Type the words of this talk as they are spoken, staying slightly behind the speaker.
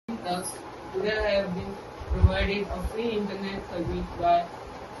talks. Today I have been provided a free internet service by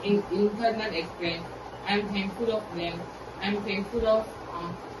Internet Express. I am thankful of them. I am thankful of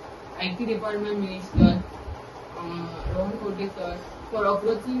IT Department Minister Khaunte sir for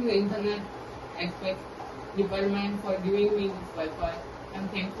approaching the Internet Express Department for giving me this Wi-Fi. I am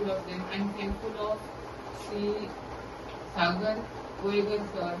thankful of them. I am thankful of Sri Sagar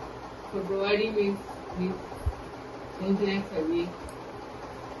sir for providing me this internet service.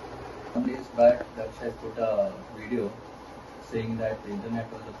 Some days back, Daksh has put a video saying that the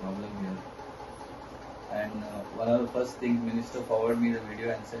internet was a problem here. And one of the first things, Minister forwarded me the video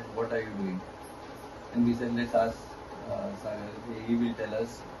and said, "What are you doing?" And we said, "Let's ask Sagar. He will tell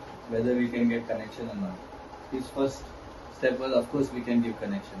us whether we can get connection or not." His first step was, of course, we can give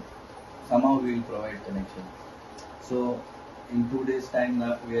connection. Somehow we will provide connection. So, in 2 days' time,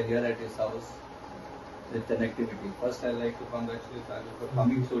 now we are here at his house with connectivity. First, I'd like to congratulate Sagar for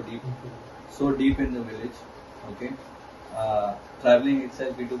coming so deep in the village. Okay, traveling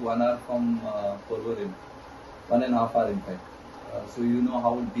itself, we took 1 hour from Porvorim, 1.5 hours in fact. So you know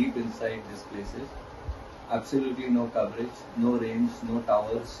how deep inside this place is. Absolutely no coverage, no range, no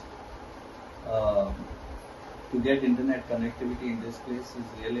towers. To get internet connectivity in this place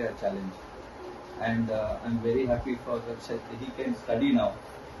is really a challenge. And I'm very happy for that he can study now,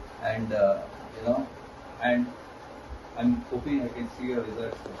 and and I'm hoping I can see your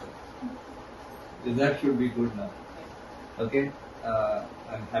results. Result should be good now. Okay,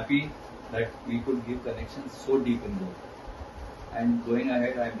 I'm happy that we could give connections so deep in Goa. And going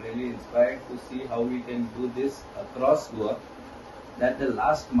ahead, I'm really inspired to see how we can do this across Goa. That the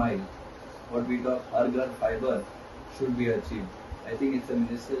last mile, what we call Har Ghar Fiber, should be achieved. I think it's a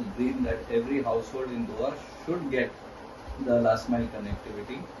minister's dream that every household in Goa should get the last mile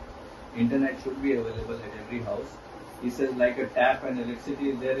connectivity. Internet should be available at every house. He says like a tap and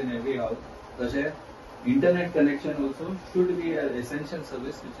electricity is there in every house. So internet connection also should be an essential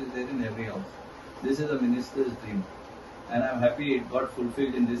service which is there in every house. This is a minister's dream, and I'm happy it got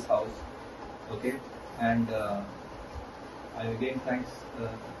fulfilled in this house. Okay, and I again thanks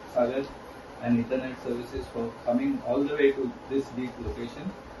Sagar and Internet Services for coming all the way to this deep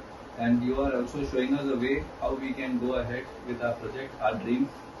location, and you are also showing us a way how we can go ahead with our project, our dream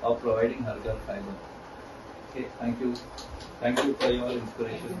of providing Har Ghar Fiber. Okay, thank you for your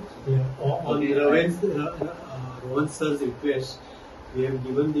inspiration. Yeah. On Rohan sir's request, we have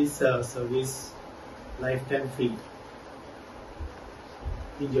given this service lifetime free.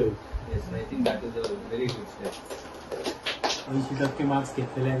 Enjoy it. Yes, I think that is a very good step. 80% marks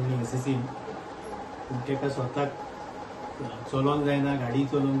घेतलेले मी SSC. तेका स्वतःक चलोवंक जायना, गाडी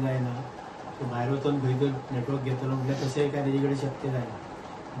चलोवंक जायना, सो भायर वचून खंय तर नेटवर्क घेतलो म्हटल्यार तशें काय तेजे कडेन शक्य जायना.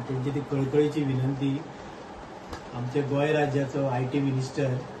 तेंची ती कळकळीची विनंती आमच्या गोंय राज्याचो IT मिनिस्टर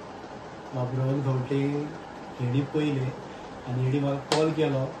प्रदंत खंवटे हेणी पळयले आनी हेणी म्हाका कॉल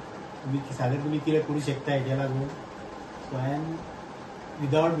केलो, तुमी कितें करूं शकता हेच्या लागून. सो हांवें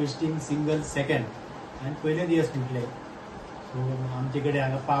विदाउट वेस्टिंग सिंगल सेकंड हांवें पयले दिवस म्हटले. सो आमचे कडेन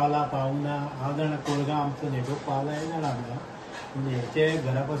हांगा पावला पावना हांव जाणा कोळगांव आमचो नेटवर्क पावला हे जाणा आमकां, म्हणजे हेचे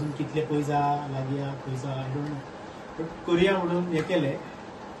घरा पासून कितले पयस आहा लागीं पयस आहा आय डोंट नो, बट करुया म्हणून हें केलें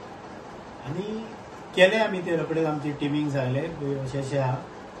आनी केलें आमी ते रोखडेच आमची टिमींक सांगलें अशें अशें आहा,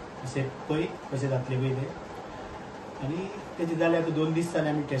 अशें पळय कशें जातलें पळय तें. आनी तेचे जाले आतां 2 दीस जाले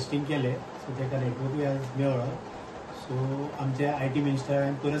आमी टेस्टींग केलें, सो तेका नेटवर्कूय मेळ्ळो. सो आमच्या IT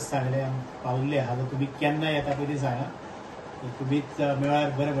मिनिस्टरान परत सांगलें आमी पावल्ले आहा, जाल्यार तुमी केन्ना येता पळय तें सांगा, तुमीच मेळ्ळ्यार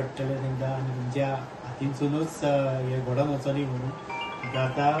बरें पडटलें तांकां आनी तुमच्या हातीनसूनच हें घडोवन वचोली म्हणून.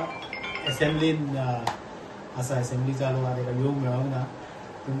 आतां एसेंब्लीन आसा, एसेंब्ली चालू आहा, ताका येवंक मेळोंक ना,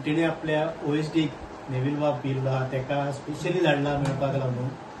 पूण तिणें आपल्या OSD नेवील बाब पिल्लो आहा ताका स्पेशली धाडला मेळपाक लागून,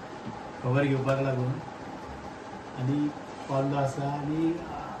 खबर घेवपाक लागून, आनी पावल्लो आसा. आनी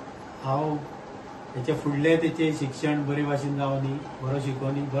हांव तेचे फुडलें तेचें शिक्षण बरे भाशेन जावनी, बरो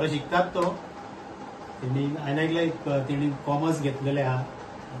शिकोनी, बरो शिकतात तो. तेणी हांवें आयकलें तेणी कॉमर्स घेतलेलें आहा,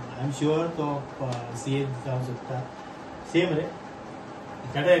 आय एम शुअर तो CA जावंक सोदता. सेम रे,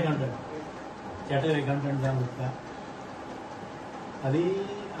 चार्टर्ड अकाउंटंट जावंक सोदता. आनी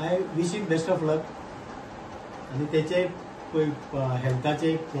I wish him best of luck. आनी तेचे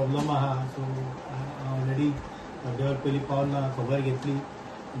हेल्थाचे एक प्रॉब्लम आहा, सो ऑलरेडी देवार पयलीं पावला खबर घेतली,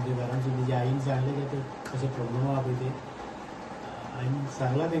 म्हणजे घरांतसून तेजे आईन सांगलें की ते कशें प्रॉब्लम आहा पळय ते. हांवें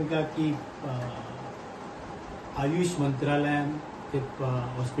सांगलां तांकां की आयुष मंत्रालयान एक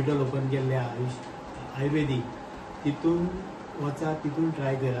हॉस्पिटल ओपन केल्लें आहा आयुर्वेदीक, तितून वचा, तितून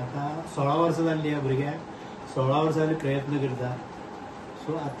ट्राय कर. आतां 16 वर्सां जाल्ली ह्या भुरग्याक, 16 वर्सां जाली प्रयत्न करता.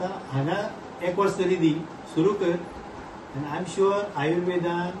 सो आतां हांगा 1 वर्स तरी दी, सुरू कर, आनी आय एम शुअर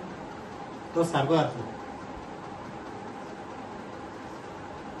आयुर्वेदान तो सारको जातलो.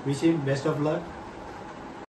 Wish him best of luck.